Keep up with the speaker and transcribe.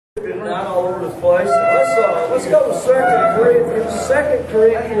Not all over the place. Let's go to 2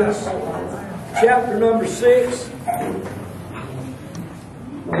 Corinthians chapter number 6.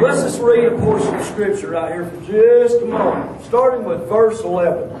 Let's just read a portion of Scripture right here for just a moment, starting with verse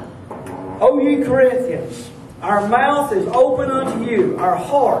 11. O ye Corinthians, our mouth is open unto you, our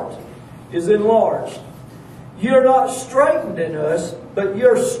heart is enlarged. You are not straitened in us, but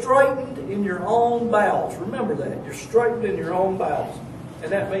you're straitened in your own bowels. Remember that. You're straitened in your own bowels.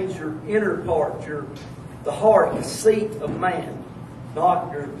 And that means your inner part, the heart, the seat of man.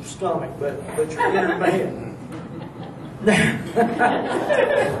 Not your stomach, but your inner man.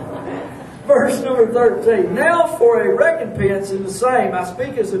 Verse number 13. Now for a recompense in the same, I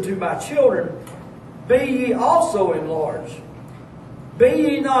speak as unto my children, be ye also enlarged. Be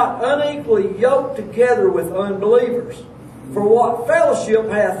ye not unequally yoked together with unbelievers. For what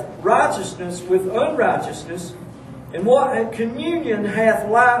fellowship hath righteousness with unrighteousness? And what communion hath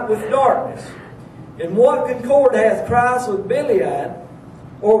light with darkness? And what concord hath Christ with Belial?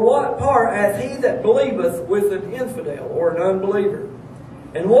 Or what part hath he that believeth with an infidel or an unbeliever?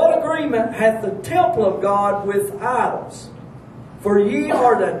 And what agreement hath the temple of God with idols? For ye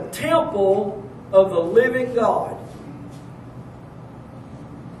are the temple of the living God.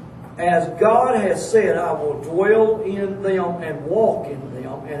 As God has said, I will dwell in them and walk in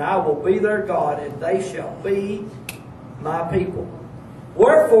them, and I will be their God, and they shall be my people.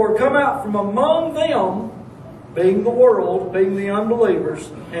 Wherefore come out from among them, being the world, being the unbelievers,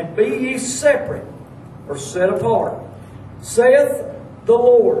 and be ye separate, or set apart, saith the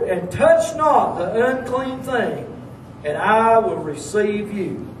Lord, and touch not the unclean thing, and I will receive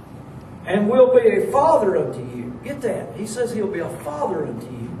you, and will be a father unto you. Get that? He says He'll be a father unto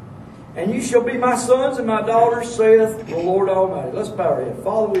you. And you shall be my sons and my daughters, saith the Lord Almighty. Let's bow our head.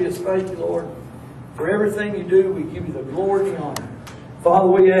 Father, we just thank you, Lord, for everything you do. We give you the glory and the honor. Father,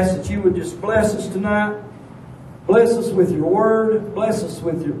 we ask that you would just bless us tonight. Bless us with your word. Bless us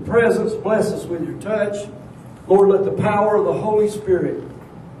with your presence. Bless us with your touch. Lord, let the power of the Holy Spirit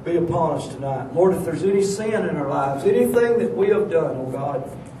be upon us tonight. Lord, if there's any sin in our lives, anything that we have done, oh God,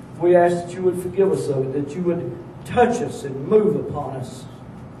 we ask that you would forgive us of it, that you would touch us and move upon us.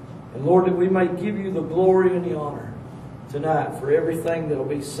 And Lord, that we may give you the glory and the honor tonight for everything that will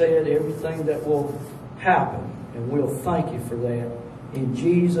be said, everything that will happen. And we'll thank you for that. In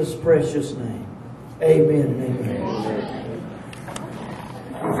Jesus' precious name. Amen and amen.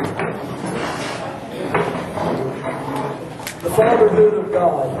 The fatherhood of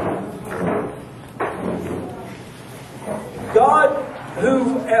God. God,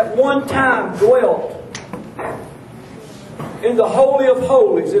 who at one time dwelt in the Holy of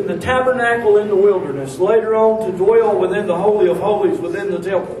Holies, in the tabernacle in the wilderness, later on to dwell within the Holy of Holies, within the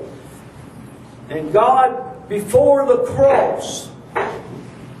temple. And God, before the cross,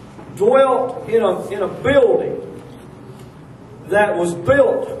 dwelt in a building that was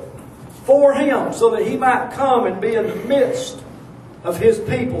built for Him, so that He might come and be in the midst of His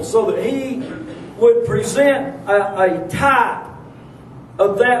people, so that He would present a type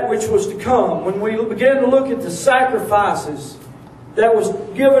of that which was to come. When we began to look at the sacrifices that was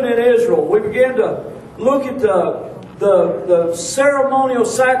given in Israel, we began to look at the ceremonial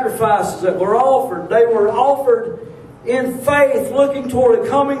sacrifices that were offered. They were offered in faith, looking toward a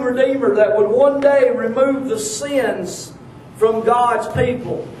coming Redeemer that would one day remove the sins from God's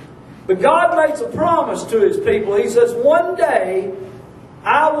people. But God makes a promise to His people. He says, one day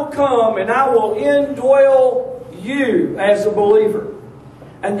I will come and I will indwell you as a believer.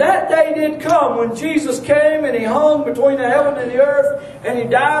 And that day did come when Jesus came and He hung between the heaven and the earth, and He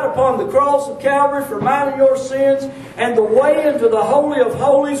died upon the cross of Calvary for mine and your sins, and the way into the Holy of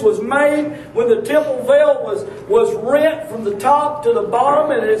Holies was made when the temple veil was rent from the top to the bottom.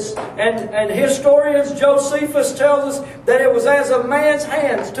 And historians, Josephus tells us that it was as a man's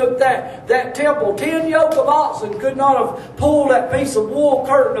hands took that temple. 10 yoke of oxen could not have pulled that piece of wool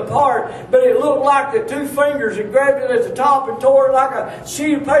curtain apart, but it looked like the 2 fingers had grabbed it at the top and tore it like a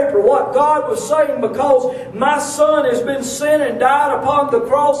sheet of paper. What God was saying, because my Son has been sent and died upon the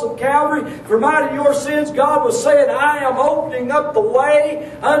cross of Calvary for mine and your sins, God was saying, I am opening up the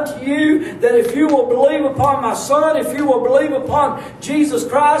way unto you, that if you will believe upon my Son, if you will believe upon Jesus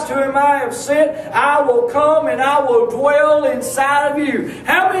Christ, whom I have sent, I will come and I will dwell inside of you.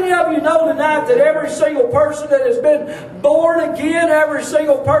 How many of you know tonight that every single person that has been born again, every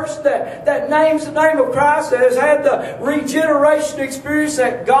single person that names the name of Christ, that has had the regeneration experience,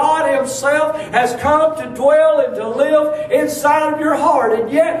 that God Himself has come to dwell and to live inside of your heart.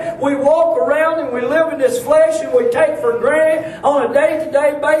 And yet we walk around and we live in this flesh and we take for granted on a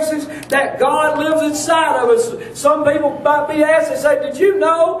day-to-day basis that God lives inside of us. Some people might be asked and say, did you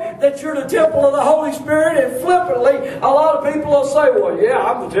know that you're the temple of the Holy Spirit? And flippantly, a lot of people will say, well, yeah,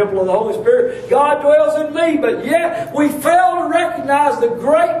 I'm the temple of the Holy Spirit. God dwells in me. But yet we fail to recognize the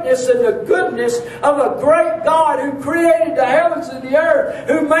greatness and the goodness of a great God who created the heavens and the earth,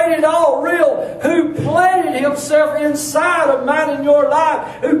 who made it all real, who planted Himself inside of mine and your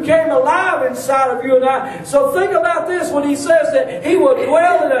life, who came alive inside of you and I. So think about this when He says that He will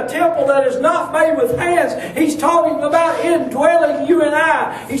dwell in a temple that is not made with hands. He's talking about indwelling you and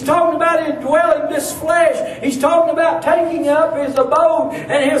I. He's talking about indwelling this flesh. He's talking about taking up His abode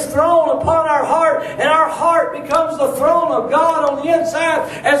and His throne upon our heart, and our heart becomes the throne of God on the inside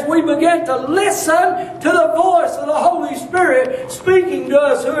as we begin to listen to the voice of the Holy Spirit speaking to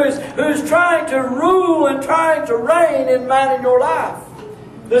us, who is trying to rule and trying to reign in mine and your life.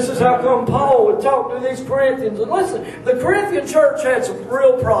 This is how come Paul would talk to these Corinthians. And listen, the Corinthian church had some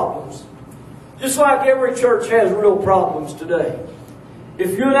real problems. Just like every church has real problems today.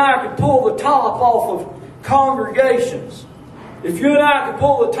 If you and I could pull the top off of congregations, if you and I could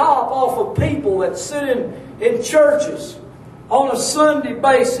pull the top off of people that sit in churches on a Sunday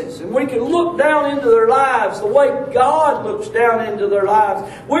basis, and we can look down into their lives the way God looks down into their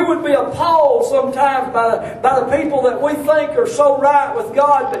lives, we would be appalled sometimes by the people that we think are so right with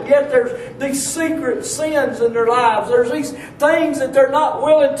God, but yet there's these secret sins in their lives. There's these things that they're not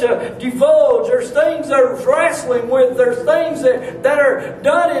willing to divulge. There's things they're wrestling with. There's things that are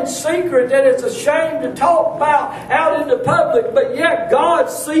done in secret that it's a shame to talk about out in the public, but yet God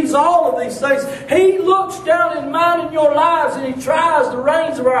sees all of these things. He looks down in mine and your lives, and He tries the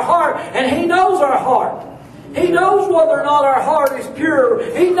reins of our heart, and He knows our heart. He knows whether or not our heart is pure.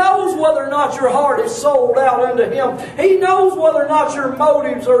 He knows whether or not your heart is sold out unto Him. He knows whether or not your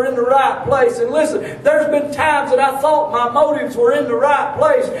motives are in the right place. And listen, there's been times that I thought my motives were in the right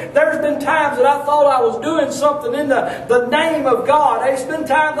place. There's been times that I thought I was doing something in the name of God. There's been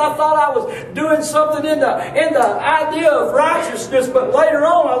times I thought I was doing something in the idea of righteousness. But later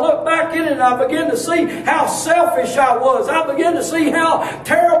on, I look back in it and I begin to see how selfish I was. I begin to see how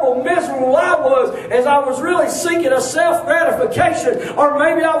terrible, miserable I was as I was really seeking a self-gratification, or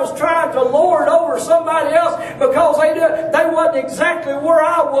maybe I was trying to lord over somebody else because they wasn't exactly where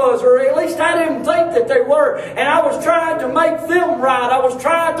I was, or at least I didn't think that they were, and I was trying to make them right. I was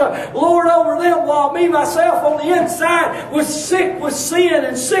trying to lord over them while me myself on the inside was sick with sin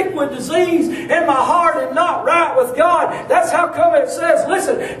and sick with disease in my heart and not right with God. That's how come it says,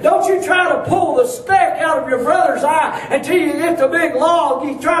 listen, don't you try to pull the speck out of your brother's eye until you get the big log.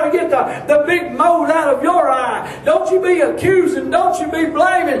 You try to get the big mote out of your eye. Don't you be accusing. Don't you be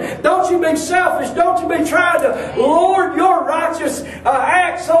blaming. Don't you be selfish. Don't you be trying to lord your righteous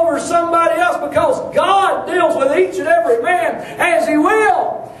acts over somebody else, because God deals with each and every man as He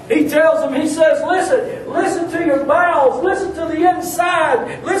will. He tells them, He says, listen to your bowels, listen to the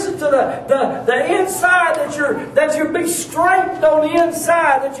inside, listen to the inside, that you be strengthened on the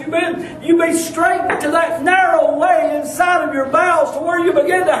inside, that you be strengthened to that narrow way inside of your bowels, to where you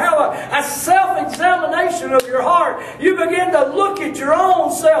begin to have a self-examination of your heart. You begin to look at your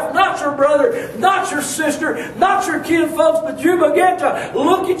own self, not your brother, not your sister, not your kinfolks, but you begin to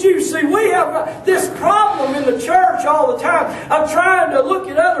look at you. See, we have this problem in the church all the time of trying to look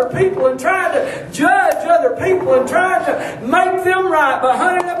at other people and trying to judge other people and trying to make them right. But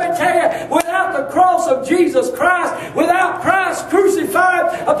honey, let me tell you, without the cross of Jesus Christ, without Christ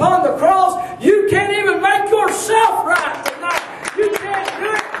crucified upon the cross, you can't even make yourself right tonight. You can't do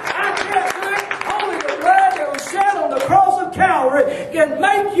it. I can't do it. Only the blood that was shed on the cross of Calvary can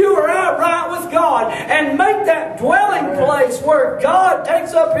make you or I right with God and make that dwelling place where God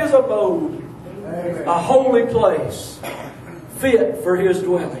takes up His abode a holy place, fit for His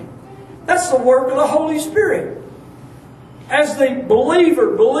dwelling. That's the work of the Holy Spirit. As the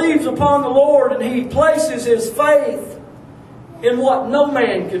believer believes upon the Lord and he places his faith in what no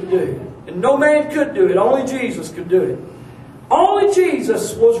man could do. And no man could do it. Only Jesus could do it. Only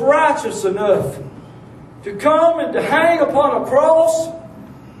Jesus was righteous enough to come and to hang upon a cross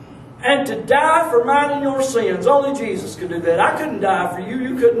and to die for mine and your sins. Only Jesus could do that. I couldn't die for you.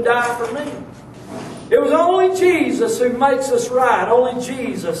 You couldn't die for me. It was only Jesus who makes us right. Only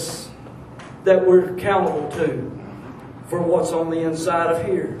Jesus that we're accountable to for what's on the inside of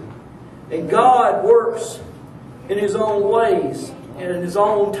here. And God works in His own ways and in His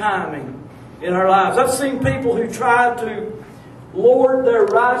own timing in our lives. I've seen people who try to lord their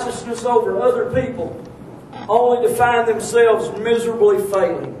righteousness over other people. only to find themselves miserably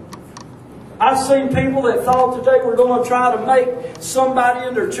failing. I've seen people that thought that they were going to try to make somebody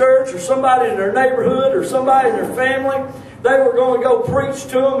in their church or somebody in their neighborhood or somebody in their family, they were going to go preach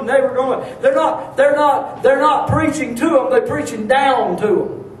to them, and they were going to, they're not preaching to them, they're preaching down to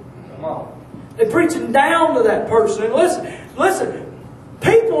them. Come on. They're preaching down to that person. And listen,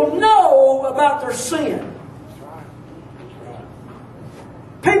 people know about their sin.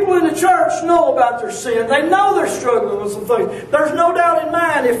 People in the church know about their sin. They know they're struggling with some things. There's no doubt in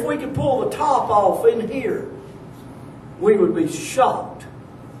mind if we could pull the top off in here, we would be shocked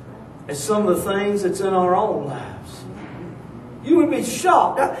at some of the things that's in our own lives. You would be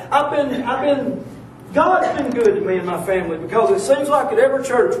shocked. God's been good to me and my family, because it seems like at every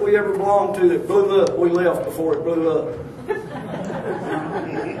church we ever belonged to that blew up, we left before it blew up.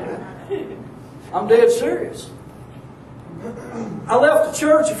 I'm dead serious. I left the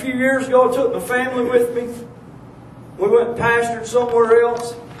church a few years ago. I took my family with me. We went and pastored somewhere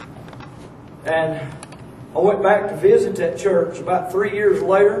else. And I went back to visit that church. About 3 years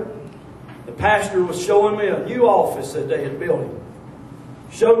later, the pastor was showing me a new office that they had built.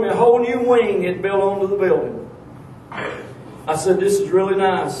 Showed me a whole new wing he'd built onto the building. I said, "This is really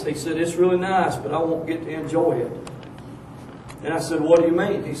nice." He said, "It's really nice, but I won't get to enjoy it." And I said, "What do you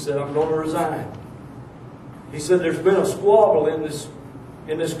mean?" He said, "I'm going to resign." He said, "There's been a squabble in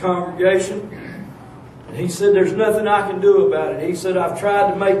this congregation." And he said, "There's nothing I can do about it." He said, "I've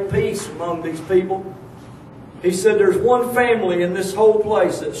tried to make peace among these people." He said, "There's one family in this whole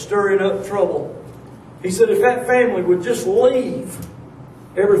place that's stirring up trouble." He said, "If that family would just leave,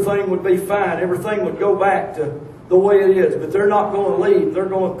 everything would be fine. Everything would go back to the way it is. But they're not going to leave. They're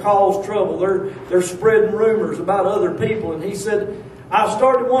going to cause trouble. They're spreading rumors about other people." And he said, "I've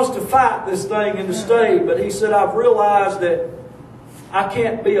started once to fight this thing and to stay, but," he said, "I've realized that I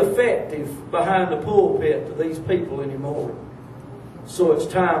can't be effective behind the pulpit to these people anymore. So it's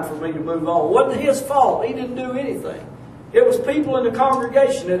time for me to move on." It wasn't his fault. He didn't do anything. It was people in the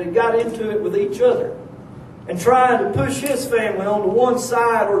congregation that had got into it with each other and trying to push his family onto one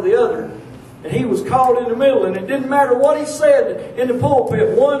side or the other. And he was caught in the middle, and it didn't matter what he said in the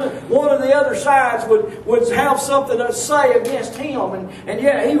pulpit. One of the other sides would have something to say against him, and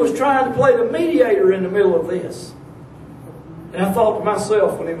yet he was trying to play the mediator in the middle of this. And I thought to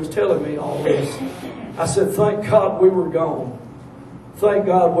myself when he was telling me all this, I said, "Thank God we were gone. Thank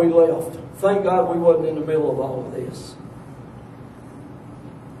God we left. Thank God we wasn't in the middle of all of this."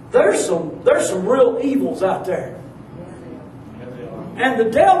 There's some real evils out there. And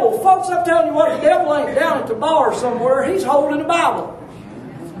the devil, folks, I'm telling you what, the devil ain't down at the bar somewhere. He's holding the Bible,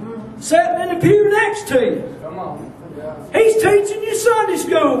 sitting in the pew next to you. Come on. He's teaching you Sunday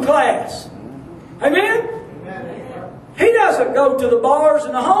school class. Amen? He doesn't go to the bars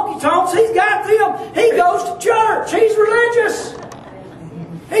and the honky-tonks. He's got them. He goes to church. He's religious.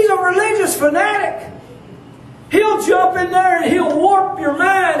 He's a religious fanatic. He'll jump in there and he'll warp your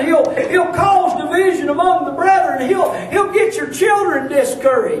mind. He'll cause division among the brethren. He'll get your children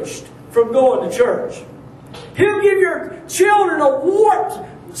discouraged from going to church. He'll give your children a warped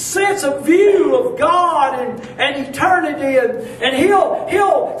sense of view of God and eternity, and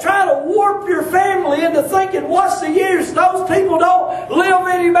he'll try to warp your family into thinking, "What's the use? Those people don't live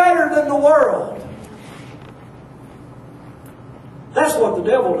any better than the world." That's what the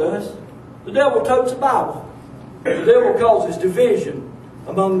devil does. The devil totes the Bible. The devil causes division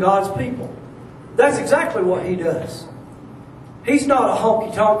among God's people. That's exactly what he does. He's not a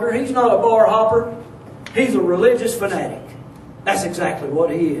honky-tonker. He's not a bar hopper. He's a religious fanatic. That's exactly what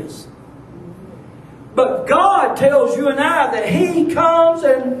he is. But God tells you and I that He comes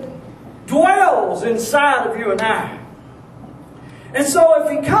and dwells inside of you and I. And so if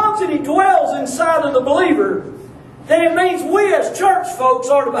He comes and He dwells inside of the believer, then it means we as church folks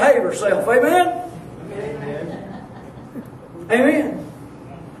are to behave ourselves. Amen? Amen.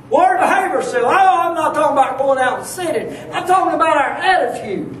 We're to behave ourselves. I'm not talking about going out and sinning. I'm talking about our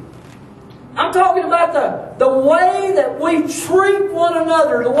attitude. I'm talking about the way that we treat one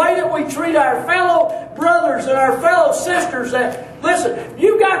another, the way that we treat our fellow brothers and our fellow sisters. That, listen,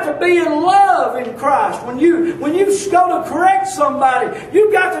 you got to be in love in Christ. When you go to correct somebody,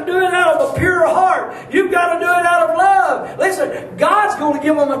 you've got to do it out of a pure heart. You've got to do it out of love. Listen, God's going to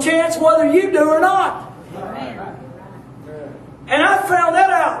give them a chance whether you do or not. And I found that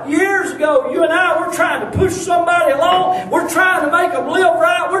out years ago. You and I, we're trying to push somebody along. We're trying to make them live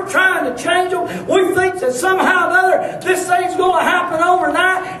right. We're trying to change them. We think that somehow or another this thing's going to happen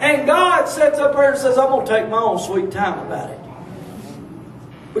overnight. And God sits up there and says, "I'm going to take my own sweet time about it.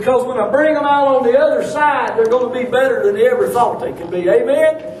 Because when I bring them out on the other side, they're going to be better than they ever thought they could be."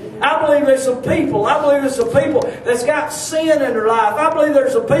 Amen? I believe there's some people. I believe there's some people that's got sin in their life. I believe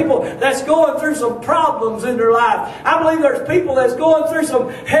there's some people that's going through some problems in their life. I believe there's people that's going through some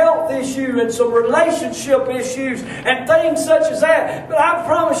health issues and some relationship issues and things such as that. But I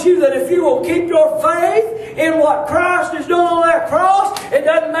promise you that if you will keep your faith in what Christ has done on that cross, it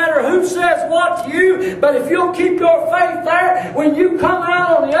doesn't matter who says what to you, but if you'll keep your faith there, when you come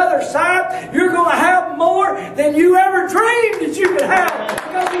out on the other side, you're going to have more than you ever dreamed that you could have,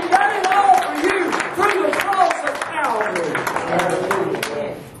 because He done it all for you through the cross of Calvary.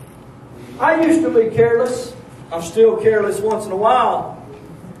 I used to be careless. I'm still careless once in a while,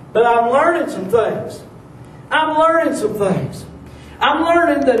 but I'm learning some things. I'm learning some things. I'm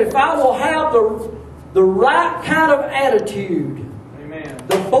learning that if I will have the right kind of attitude, amen,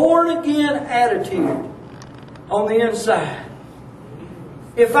 the born-again attitude on the inside,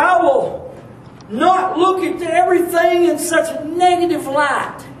 if I will not look at everything in such a negative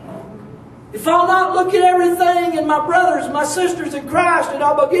light, if I'll not look at everything and my brothers and my sisters in Christ, and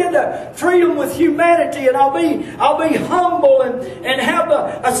I'll begin to treat them with humanity, and I'll be humble and have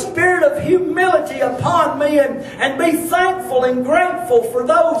a spirit of humility upon me, and be thankful and grateful for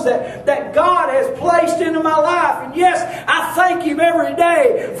those that God has placed into my life. And yes, I thank Him every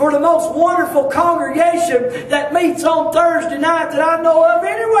day for the most wonderful congregation that meets on Thursday night that I know of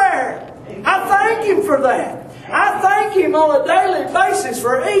anywhere. I thank Him for that. I thank Him on a daily basis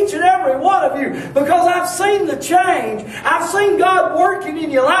for each and every one of you, because I've seen the change. I've seen God working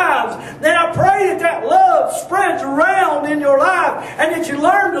in your lives. And I pray that love spreads around in your life, and that you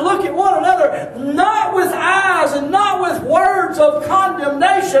learn to look at one another not with eyes and not with words of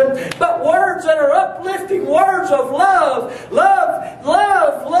condemnation, but words that are uplifting, words of love. Love,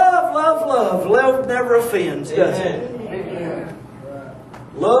 love, love, love, love. Love never offends, does it?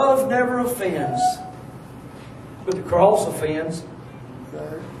 Love never offends. But the cross offends.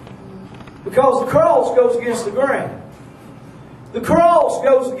 Because the cross goes against the grain. The cross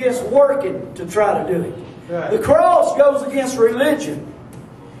goes against working to try to do it. The cross goes against religion.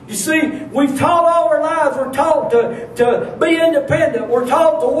 You see, we've taught all our lives, we're taught to be independent. We're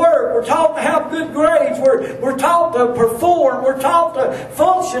taught to work. We're taught to have good grades. We're taught to perform. We're taught to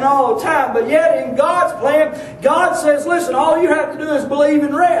function all the time. But yet in God's plan, God says, listen, all you have to do is believe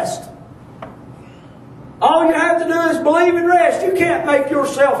and rest. All you have to do is believe and rest. You can't make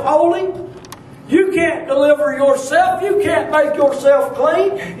yourself holy. You can't deliver yourself. You can't make yourself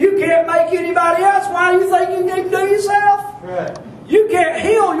clean. You can't make anybody else. Why do you think you need to do yourself? Right. You can't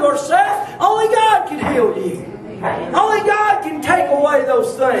heal yourself. Only God can heal you. Only God can take away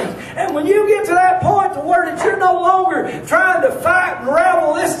those things. And when you get to that point to where that you're no longer trying to fight and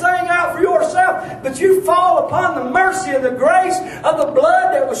ravel this thing out for yourself, but you fall upon the mercy and the grace of the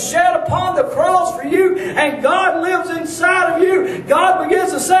blood that was shed upon the cross for you, and God lives inside of you, God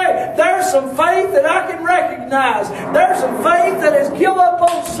begins to say, there's some faith that I can recognize. There's some faith that has given up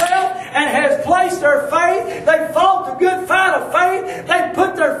on self and has placed their faith. They've fought the good fight of faith. They've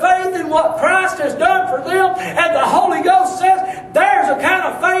put their faith in what Christ has done for them. And the Holy Ghost says, there's a kind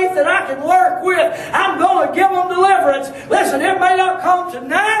of faith that I can work with. I'm going to give them deliverance. Listen, it may not come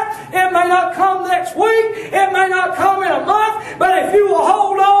tonight. It may not come next week. It may not come in a month. But if you will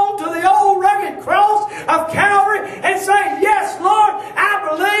hold on to the old rugged cross of Calvary and say, yes, Lord, I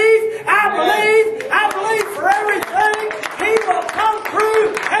believe for everything. He will come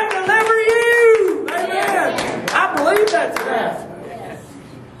through and deliver you. Amen. I believe that tonight.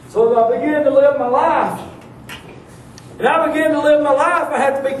 So as I begin to live my life, and I begin to live my life, I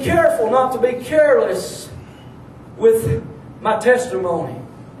have to be careful not to be careless with my testimony.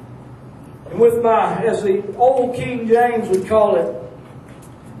 And with my, as the old King James would call it,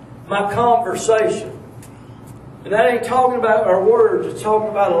 my conversation. And that ain't talking about our words, it's talking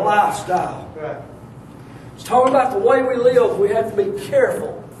about a lifestyle. Right. It's talking about the way we live. We have to be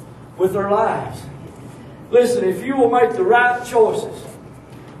careful with our lives. Listen, if you will make the right choices,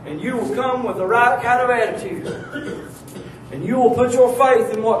 and you will come with the right kind of attitude, and you will put your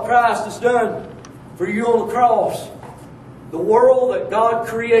faith in what Christ has done for you on the cross, the world that God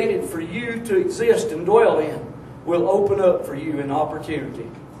created for you to exist and dwell in will open up for you an opportunity.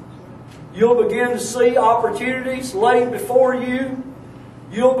 You'll begin to see opportunities laid before you.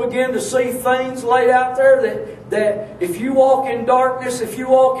 You'll begin to see things laid out there that if you walk in darkness, if you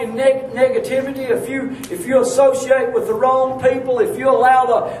walk in negativity, if you associate with the wrong people, if you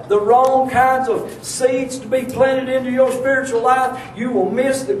allow the wrong kinds of seeds to be planted into your spiritual life, you will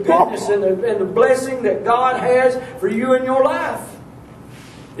miss the goodness and the blessing that God has for you in your life.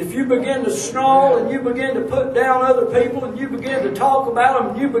 if you begin to snarl and you begin to put down other people and you begin to talk about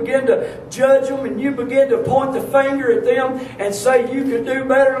them and you begin to judge them and you begin to point the finger at them and say you could do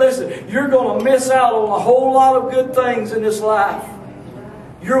better, listen, you're going to miss out on a whole lot of good things in this life.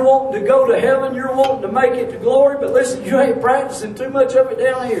 You're wanting to go to heaven, you're wanting to make it to glory, but listen, you ain't practicing too much of it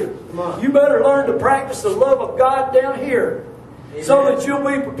down here. You better learn to practice the love of God down here. Amen. So that you'll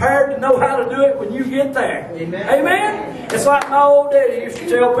be prepared to know how to do it when you get there. Amen. Amen? It's like my old daddy used to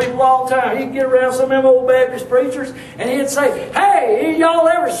tell people all the time. He'd get around some of them old Baptist preachers and he'd say, hey, y'all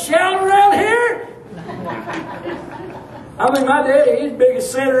ever shout around here? I mean, my daddy, he's the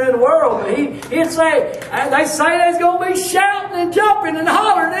biggest sinner in the world, but he'd say, they say there's going to be shouting and jumping and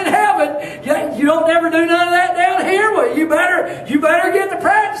hollering in heaven. You don't ever do none of that down here. Well, you better get to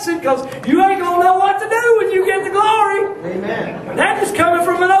practicing because you ain't going to know what to do when you get to glory. Amen. That is coming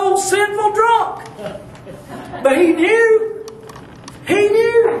from an old sinful drunk. But he knew. He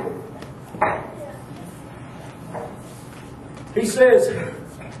knew. He says,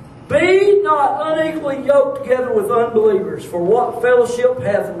 be not unequally yoked together with unbelievers, for what fellowship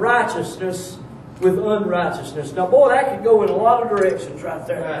hath righteousness with unrighteousness? Now, boy, that could go in a lot of directions right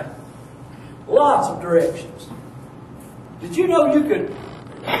there. Lots of directions. Did you know you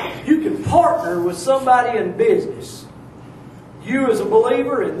could partner with somebody in business? You as a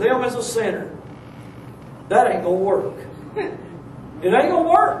believer and them as a sinner. That ain't going to work. It ain't going to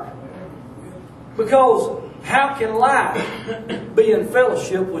work. Because how can light be in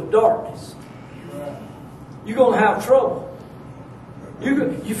fellowship with darkness? You're going to have trouble.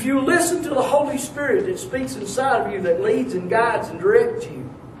 If you listen to the Holy Spirit that speaks inside of you, that leads and guides and directs you.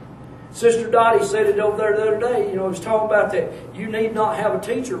 Sister Dottie said it over there the other day. You know, it was talking about that you need not have a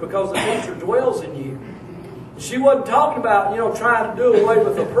teacher because the teacher dwells in you. She wasn't talking about, trying to do away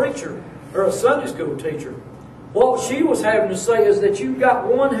with a preacher or a Sunday school teacher. What she was having to say is that you've got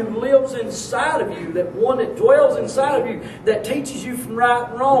one who lives inside of you, that one that dwells inside of you, that teaches you from right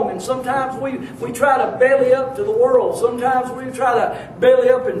and wrong. And sometimes we try to belly up to the world. Sometimes we try to belly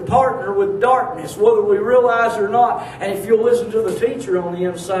up and partner with darkness, whether we realize it or not. And if you'll listen to the teacher on the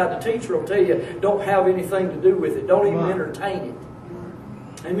inside, the teacher will tell you, don't have anything to do with it. Don't even entertain it.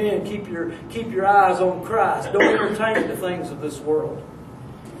 Amen. Keep your eyes on Christ. Don't entertain the things of this world.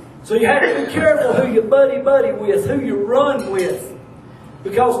 So you have to be careful who you buddy with, who you run with.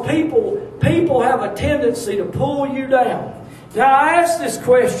 Because people have a tendency to pull you down. Now, I asked this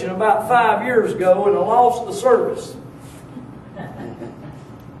question about 5 years ago and I lost the service.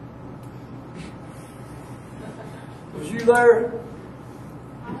 Was you there?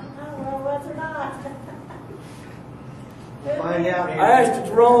 I don't know, was or not. We'll find out. I asked it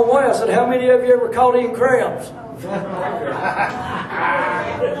the wrong way. I said, how many of you ever caught any crabs?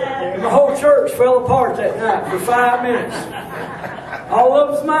 And the whole church fell apart that night for 5 minutes. All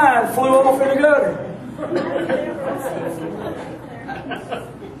of his mind flew off in the gutter.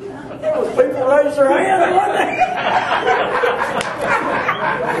 There was people raised their hands, wasn't they?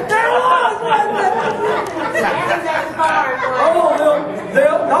 There was, wasn't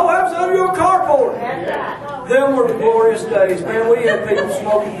there? No, that was under your carport. Them were the glorious days, man. We had people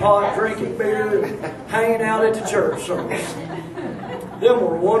smoking pot, drinking beer, and hanging out at the church service. Them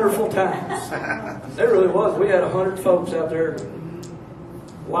were wonderful times. It really was. We had 100 folks out there,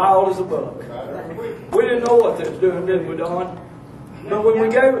 wild as a buck. We didn't know what they was doing, did we, Don? But when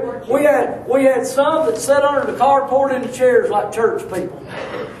we had some that sat under the carport in the chairs like church people.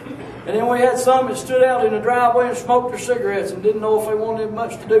 And then we had some that stood out in the driveway and smoked their cigarettes and didn't know if they wanted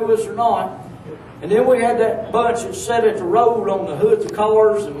much to do with us or not. And then we had that bunch that sat at the road on the hoods of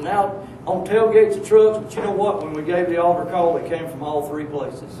cars and out on tailgates of trucks. But you know what? When we gave the altar call, it came from all three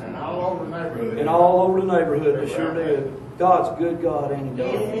places. And all over the neighborhood. And all over the neighborhood, they sure did. God's a good God, ain't he,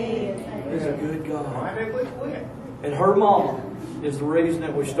 God? He's a good God. And her mama is the reason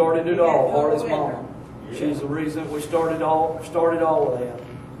that we started it all. Harley's mama. She's the reason that we started all of that.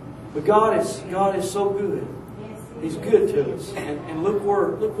 But God is so good. He's good to us. And look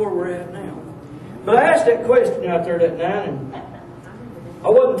where we're at now. But I asked that question out there that night, and I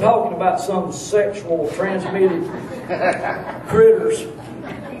wasn't talking about some sexual transmitted critters.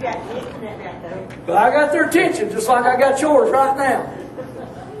 But I got their attention just like I got yours right now.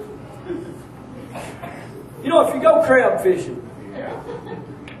 You know, if you go crab fishing,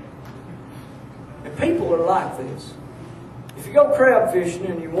 and people are like this, if you go crab fishing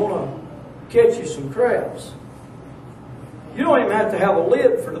and you want to catch you some crabs, you don't even have to have a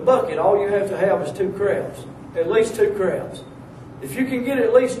lid for the bucket. All you have to have is 2 crabs. At least 2 crabs. If you can get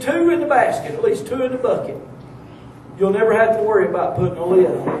at least 2 in the basket, at least 2 in the bucket, you'll never have to worry about putting a lid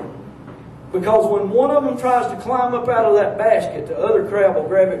on it. Because when one of them tries to climb up out of that basket, the other crab will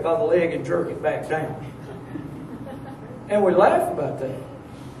grab it by the leg and jerk it back down. And we laugh about that.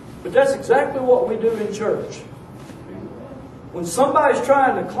 But that's exactly what we do in church. When somebody's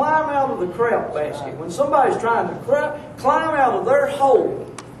trying to climb out of the crab basket, when somebody's trying to climb out of their hole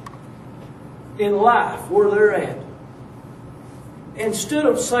in life where they're at, instead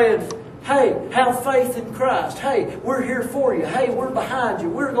of saying, hey, have faith in Christ. Hey, we're here for you. Hey, we're behind you.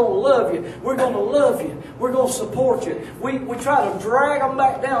 We're going to love you. We're going to love you. We're going to support you. We try to drag them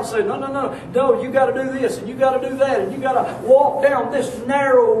back down and say, no, you got to do this and you got to do that and you got to walk down this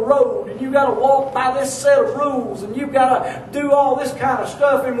narrow road and you got to walk by this set of rules and you got to do all this kind of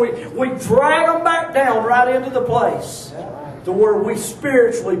stuff, and we drag them back down right into the place to where we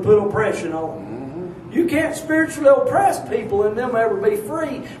spiritually put oppression on them. You can't spiritually oppress people and them ever be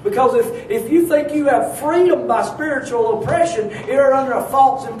free. Because if you think you have freedom by spiritual oppression, you're under a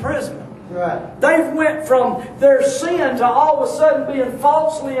false imprisonment. Right. They've went from their sin to all of a sudden being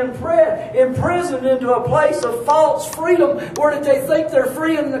falsely imprisoned into a place of false freedom where they think they're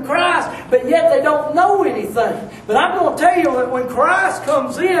free in the Christ, but yet they don't know anything. But I'm going to tell you that when Christ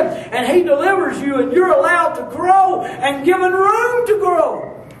comes in and He delivers you and you're allowed to grow and given room to grow,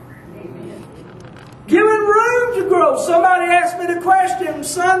 given room to grow. Somebody asked me the question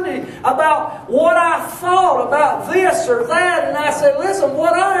Sunday about what I thought about this or that. And I said, listen,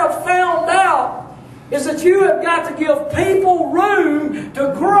 what I have found out is that you have got to give people room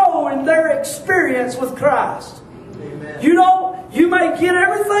to grow in their experience with Christ. Amen. You may get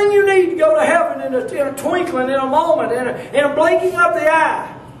everything you need to go to heaven in a twinkling, in a moment, in a blinking of the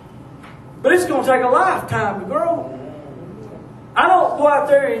eye. But it's going to take a lifetime to grow. I don't go out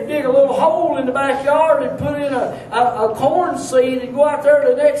there and dig a little hole in the backyard and put in a corn seed and go out there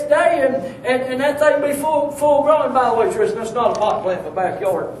the next day and that thing be full grown. By the way, Tristan, that's not a pot plant in the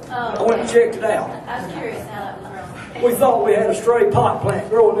backyard. I went and checked it out. I was curious how that was grown. We thought we had a stray pot plant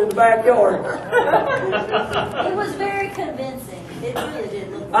growing in the backyard. It was very convincing. It really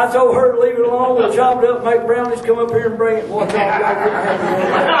did look. I told her to leave it alone. We'll chop it up, make brownies, come up here and bring it. One time, y'all couldn't have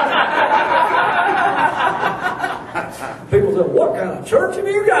it. People said, what kind of church have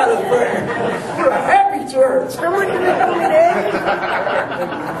you got up there? We're a happy church.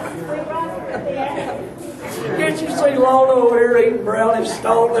 Can't you see Lorna over here eating brownies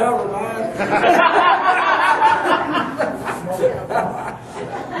stalled down the line?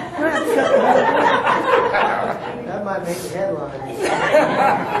 That might make the headline.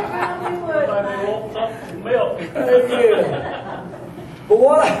 But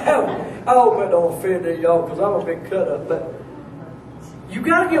what I hope I don't offend y'all because I'm a big cut up, but you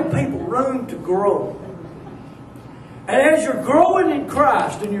got to give people room to grow. And as you're growing in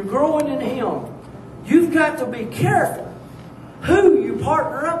Christ and you're growing in Him, you've got to be careful who you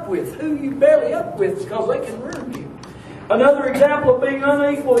partner up with, who you belly up with, because they can ruin you. Another example of being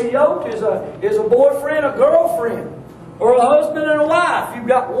unequally yoked is a boyfriend, a girlfriend, or a husband and a wife. You've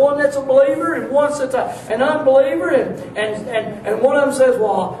got one that's a believer and one that's an unbeliever, and one of them says,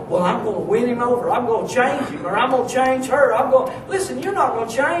 well, I'm going to win him over. I'm going to change him, or I'm going to change her. Listen, you're not going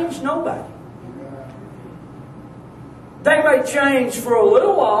to change nobody. They may change for a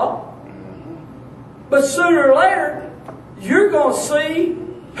little while, but sooner or later, you're going to see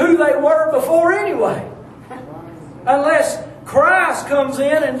who they were before anyway. Unless Christ comes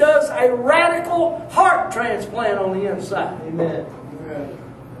in and does a radical heart transplant on the inside. Amen.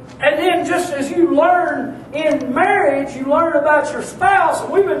 And then just as you learn in marriage, you learn about your spouse.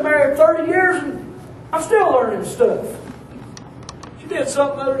 And we've been married 30 years and I'm still learning stuff. She did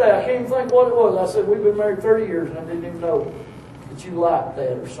something the other day. I can't even think what it was. I said, we've been married 30 years and I didn't even know that you liked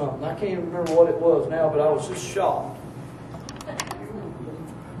that or something. I can't even remember what it was now, but I was just shocked.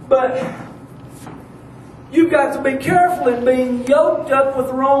 But you've got to be careful in being yoked up with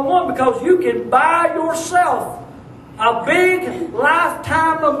the wrong one, because you can buy yourself a big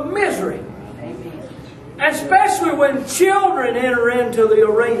lifetime of misery. Amen. Especially when children enter into the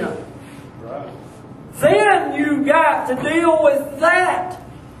arena. Right. Then you've got to deal with that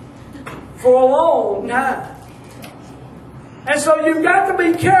for a long time. And so you've got to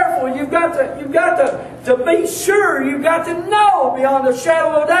be careful. You've got to be sure. You've got to know beyond a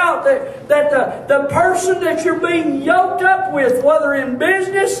shadow of a doubt that the person that you're being yoked up with, whether in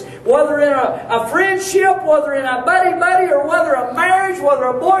business, whether in a friendship, whether in a buddy, or whether a marriage, whether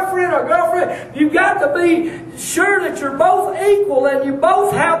a boyfriend or girlfriend, you've got to be sure that you're both equal and you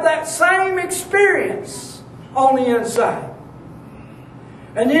both have that same experience on the inside.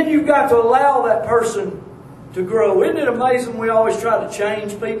 And then you've got to allow that person to grow. Isn't it amazing we always try to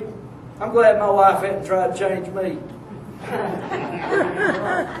change people? I'm glad my wife hadn't tried to change me.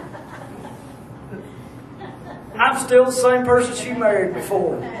 I'm still the same person she married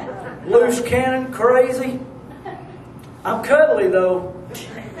before. Loose cannon, crazy. I'm cuddly though.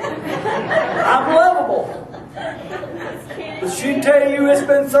 I'm lovable. But she'd tell you it's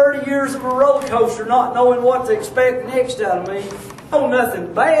been 30 years of a roller coaster not knowing what to expect next out of me. Oh,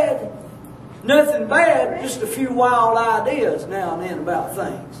 nothing bad. Nothing bad. Just a few wild ideas now and then about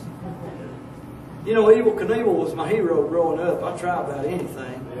things. You know, Evel Knievel was my hero growing up. I tried about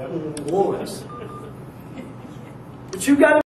anything once. But you got to